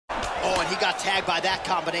he got tagged by that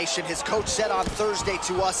combination. His coach said on Thursday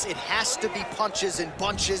to us, it has to be punches in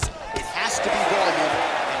bunches. It has to be volume.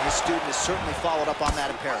 And his student has certainly followed up on that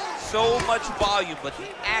imperative. So much volume, but the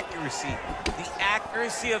accuracy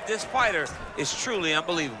of this fighter is truly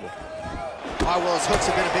unbelievable. All right, well, his hooks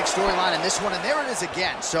have been a big storyline in this one, and there it is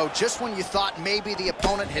again. So just when you thought maybe the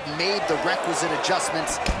opponent had made the requisite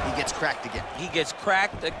adjustments, he gets cracked again. He gets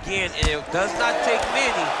cracked again, and it does not take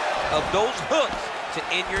many of those hooks to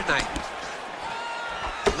end your night.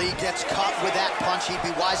 Lee gets caught with that punch. He'd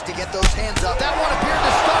be wise to get those hands up. That one appeared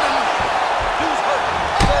to stun him. Dude's hurt.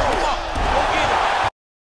 Serve him up. Go get him.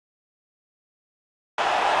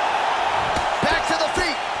 Back to the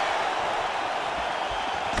feet.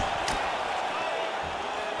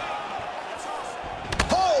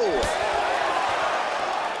 Oh!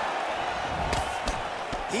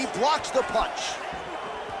 He blocks the punch.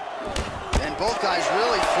 And both guys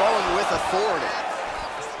really throwing with authority.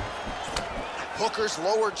 Hooker's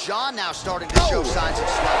lower jaw now starting to show signs of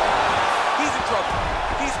swelling. He's in trouble.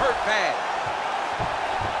 He's hurt bad.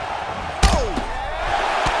 Oh!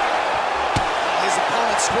 His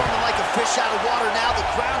opponent squirming like a fish out of water now. The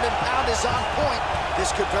ground and pound is on point. This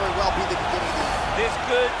could very well be the beginning of the end. This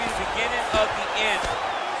could be the beginning of the end.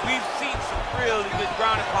 We've seen some really good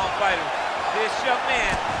ground and pound fighters. This young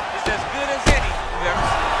man is as good as any we've ever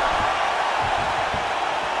seen.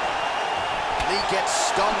 Lee gets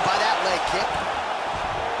stung by that leg kick.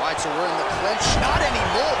 All right, so we're in the clinch. Not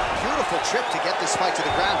anymore. Beautiful trip to get this fight to the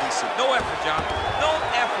ground, DC. No effort, John. No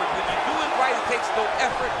effort. When you do it right, it takes no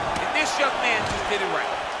effort. And this young man just did it right.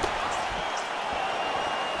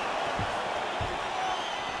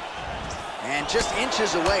 And just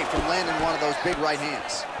inches away from landing one of those big right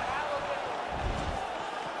hands.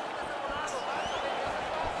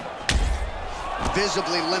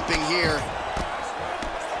 Visibly limping here.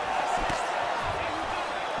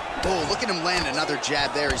 Oh, look at him land another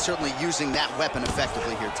jab there. He's certainly using that weapon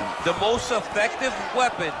effectively here tonight. The most effective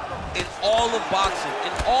weapon in all of boxing,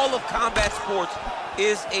 in all of combat sports,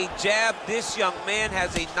 is a jab. This young man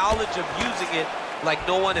has a knowledge of using it like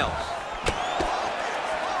no one else.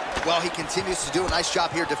 Well, he continues to do a nice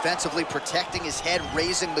job here defensively, protecting his head,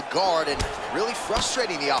 raising the guard, and really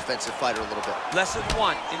frustrating the offensive fighter a little bit. Lesson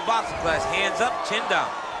 1 in boxing class, hands up, chin down.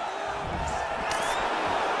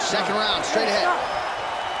 Second round, straight ahead.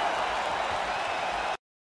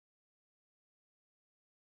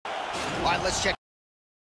 All right, let's check